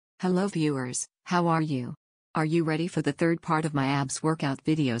Hello viewers, how are you? Are you ready for the third part of my abs workout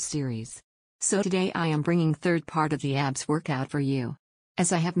video series? So today I am bringing third part of the abs workout for you.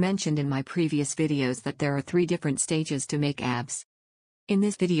 As I have mentioned in my previous videos that there are 3 different stages to make abs. In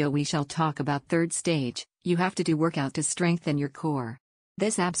this video we shall talk about third stage. You have to do workout to strengthen your core.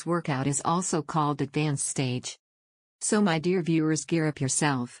 This abs workout is also called advanced stage. So my dear viewers, gear up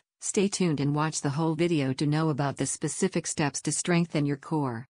yourself, stay tuned and watch the whole video to know about the specific steps to strengthen your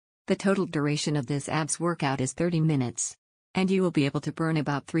core. The total duration of this abs workout is 30 minutes. And you will be able to burn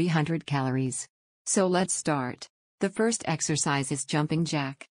about 300 calories. So let's start. The first exercise is jumping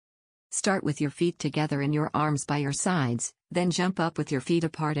jack. Start with your feet together and your arms by your sides, then jump up with your feet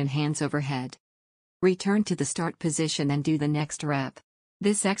apart and hands overhead. Return to the start position and do the next rep.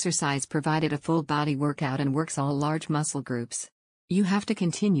 This exercise provided a full body workout and works all large muscle groups. You have to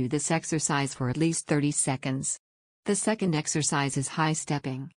continue this exercise for at least 30 seconds. The second exercise is high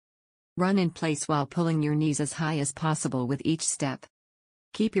stepping. Run in place while pulling your knees as high as possible with each step.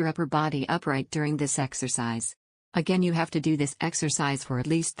 Keep your upper body upright during this exercise. Again, you have to do this exercise for at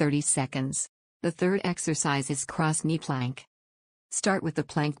least 30 seconds. The third exercise is cross knee plank. Start with the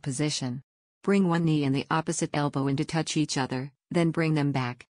plank position. Bring one knee and the opposite elbow in to touch each other, then bring them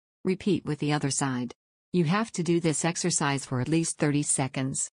back. Repeat with the other side. You have to do this exercise for at least 30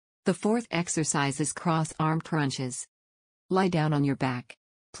 seconds. The fourth exercise is cross arm crunches. Lie down on your back.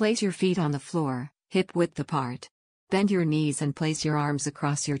 Place your feet on the floor, hip width apart. Bend your knees and place your arms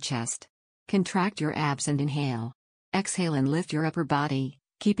across your chest. Contract your abs and inhale. Exhale and lift your upper body,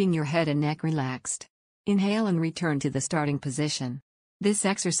 keeping your head and neck relaxed. Inhale and return to the starting position. This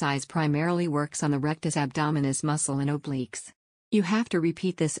exercise primarily works on the rectus abdominis muscle and obliques. You have to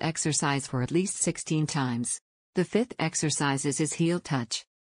repeat this exercise for at least 16 times. The fifth exercise is heel touch.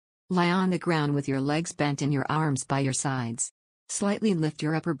 Lie on the ground with your legs bent and your arms by your sides. Slightly lift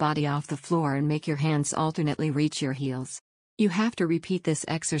your upper body off the floor and make your hands alternately reach your heels. You have to repeat this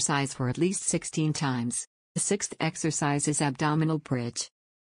exercise for at least 16 times. The sixth exercise is abdominal bridge.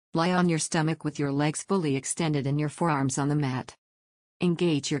 Lie on your stomach with your legs fully extended and your forearms on the mat.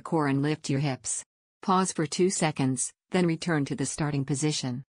 Engage your core and lift your hips. Pause for 2 seconds, then return to the starting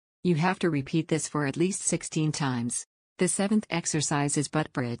position. You have to repeat this for at least 16 times. The seventh exercise is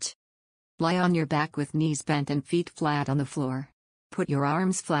butt bridge. Lie on your back with knees bent and feet flat on the floor. Put your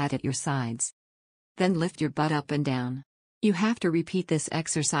arms flat at your sides. Then lift your butt up and down. You have to repeat this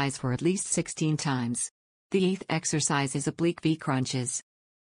exercise for at least 16 times. The eighth exercise is oblique V crunches.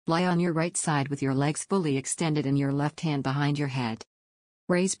 Lie on your right side with your legs fully extended and your left hand behind your head.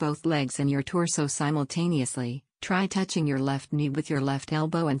 Raise both legs and your torso simultaneously. Try touching your left knee with your left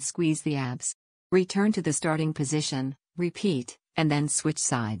elbow and squeeze the abs. Return to the starting position, repeat, and then switch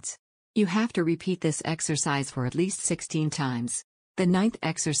sides. You have to repeat this exercise for at least 16 times. The ninth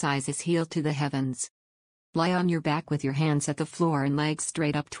exercise is heel to the heavens. Lie on your back with your hands at the floor and legs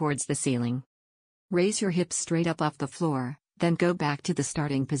straight up towards the ceiling. Raise your hips straight up off the floor, then go back to the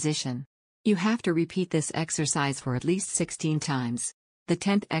starting position. You have to repeat this exercise for at least 16 times. The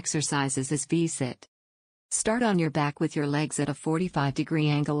 10th exercise is V-sit. Start on your back with your legs at a 45-degree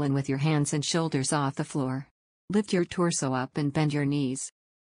angle and with your hands and shoulders off the floor. Lift your torso up and bend your knees.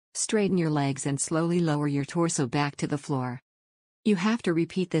 Straighten your legs and slowly lower your torso back to the floor. You have to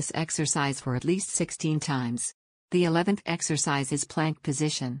repeat this exercise for at least 16 times. The 11th exercise is plank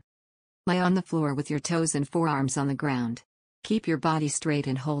position. Lie on the floor with your toes and forearms on the ground. Keep your body straight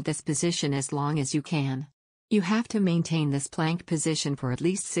and hold this position as long as you can. You have to maintain this plank position for at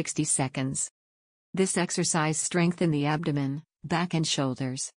least 60 seconds. This exercise strengthens the abdomen, back and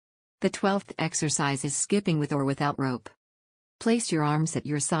shoulders. The 12th exercise is skipping with or without rope. Place your arms at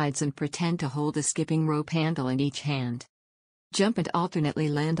your sides and pretend to hold a skipping rope handle in each hand. Jump and alternately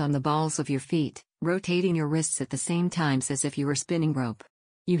land on the balls of your feet, rotating your wrists at the same times as if you were spinning rope.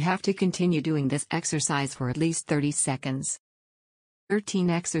 You have to continue doing this exercise for at least 30 seconds. 13th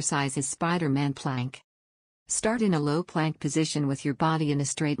exercise is Spider-Man plank. Start in a low plank position with your body in a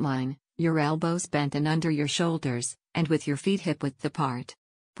straight line, your elbows bent and under your shoulders, and with your feet hip width apart.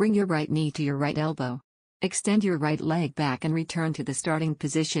 Bring your right knee to your right elbow. Extend your right leg back and return to the starting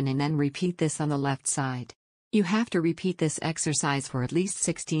position and then repeat this on the left side. You have to repeat this exercise for at least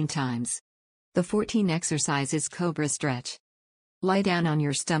 16 times. The 14th exercise is cobra stretch. Lie down on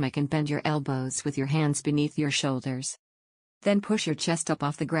your stomach and bend your elbows with your hands beneath your shoulders. Then push your chest up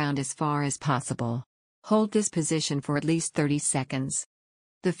off the ground as far as possible. Hold this position for at least 30 seconds.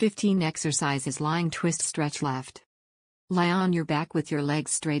 The 15th exercise is lying twist stretch left. Lie on your back with your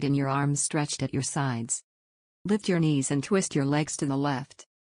legs straight and your arms stretched at your sides. Lift your knees and twist your legs to the left.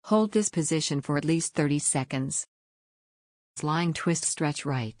 Hold this position for at least 30 seconds. Lying twist stretch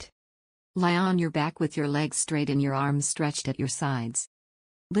right. Lie on your back with your legs straight and your arms stretched at your sides.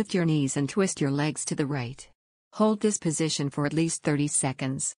 Lift your knees and twist your legs to the right. Hold this position for at least 30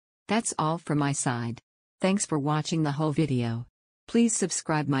 seconds. That's all from my side. Thanks for watching the whole video. Please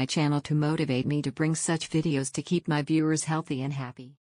subscribe my channel to motivate me to bring such videos to keep my viewers healthy and happy.